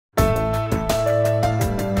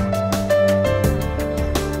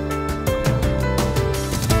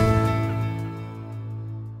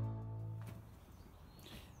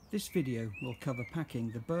This video will cover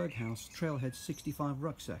packing the Berghaus Trailhead 65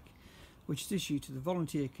 rucksack, which is issued to the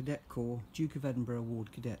Volunteer Cadet Corps Duke of Edinburgh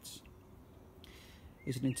Award cadets.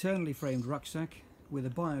 It's an internally framed rucksack with a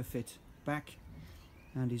biofit back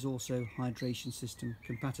and is also hydration system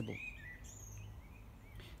compatible.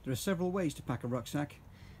 There are several ways to pack a rucksack,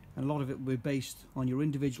 and a lot of it will be based on your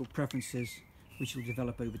individual preferences, which will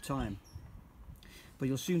develop over time. But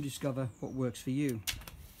you'll soon discover what works for you.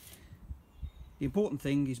 The important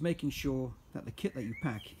thing is making sure that the kit that you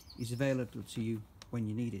pack is available to you when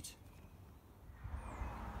you need it.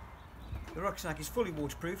 The rucksack is fully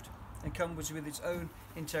waterproofed and comes with its own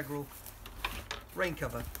integral rain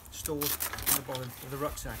cover stored in the bottom of the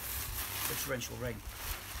rucksack for torrential rain.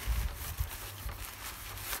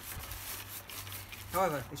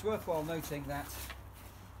 However, it's worthwhile noting that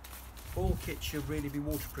all kits should really be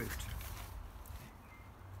waterproofed.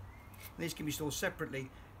 These can be stored separately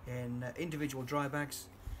in individual dry bags,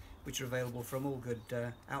 which are available from all good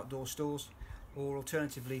outdoor stores, or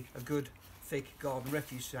alternatively a good thick garden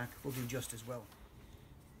refuse sack will do just as well.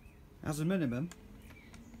 As a minimum,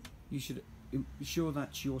 you should ensure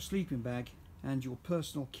that your sleeping bag and your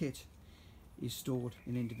personal kit is stored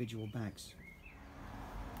in individual bags.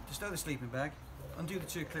 To stow the sleeping bag, undo the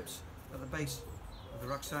two clips at the base of the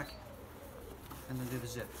rucksack and then do the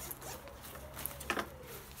zip.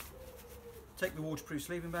 Take the waterproof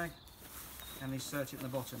sleeping bag and insert it in the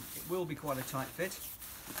bottom. It will be quite a tight fit.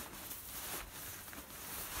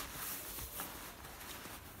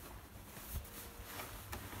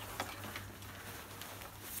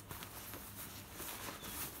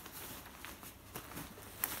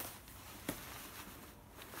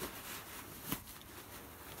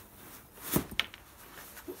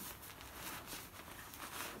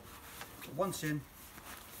 Once in,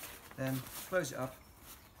 then close it up,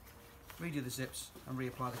 redo the zips and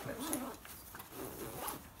reapply the clips.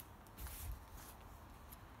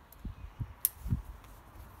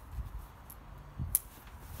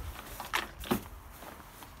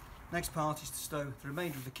 Next part is to stow the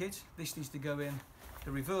remainder of the kit. This needs to go in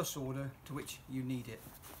the reverse order to which you need it.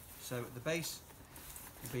 So at the base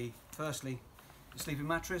will be firstly the sleeping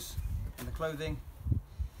mattress and the clothing,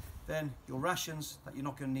 then your rations that you're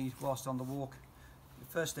not going to need whilst on the walk, your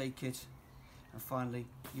first aid kit, and finally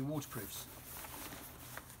your waterproofs.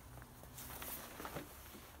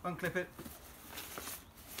 Unclip it,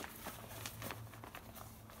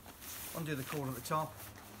 undo the cord at the top.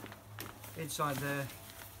 Inside there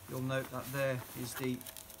you'll note that there is the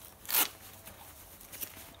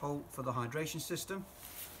hole for the hydration system,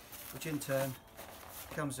 which in turn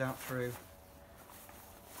comes out through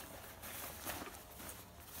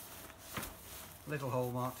a little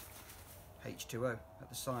hole marked H2O at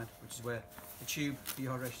the side, which is where the tube for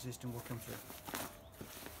your hydration system will come through.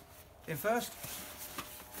 In first,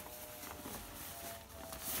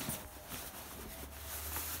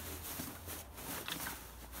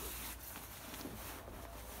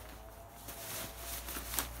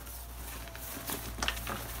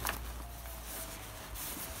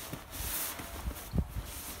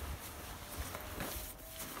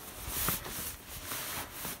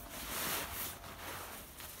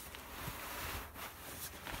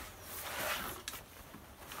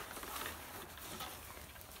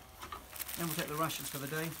 then we'll take the rations for the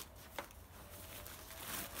day.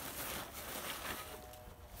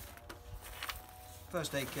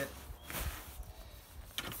 First aid kit,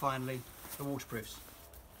 and finally the waterproofs.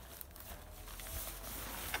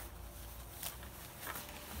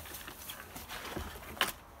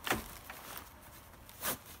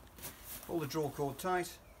 Pull the draw cord tight.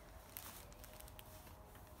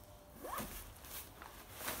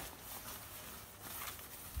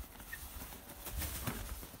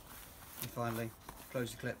 Finally,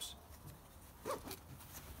 close the clips.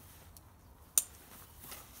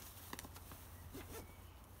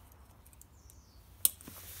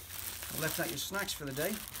 I've left out your snacks for the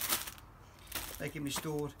day. They can be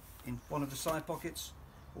stored in one of the side pockets,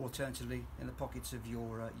 or alternatively in the pockets of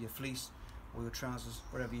your fleece or your trousers,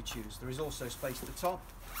 wherever you choose. There is also space at the top.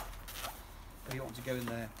 If you want to go in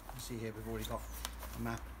there, you see here we've already got a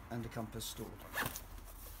map and a compass stored.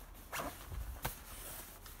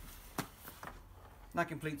 That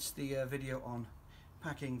completes the video on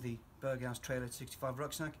packing the Berghaus Trailhead 65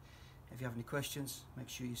 rucksack. If you have any questions, make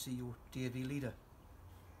sure you see your DofE leader.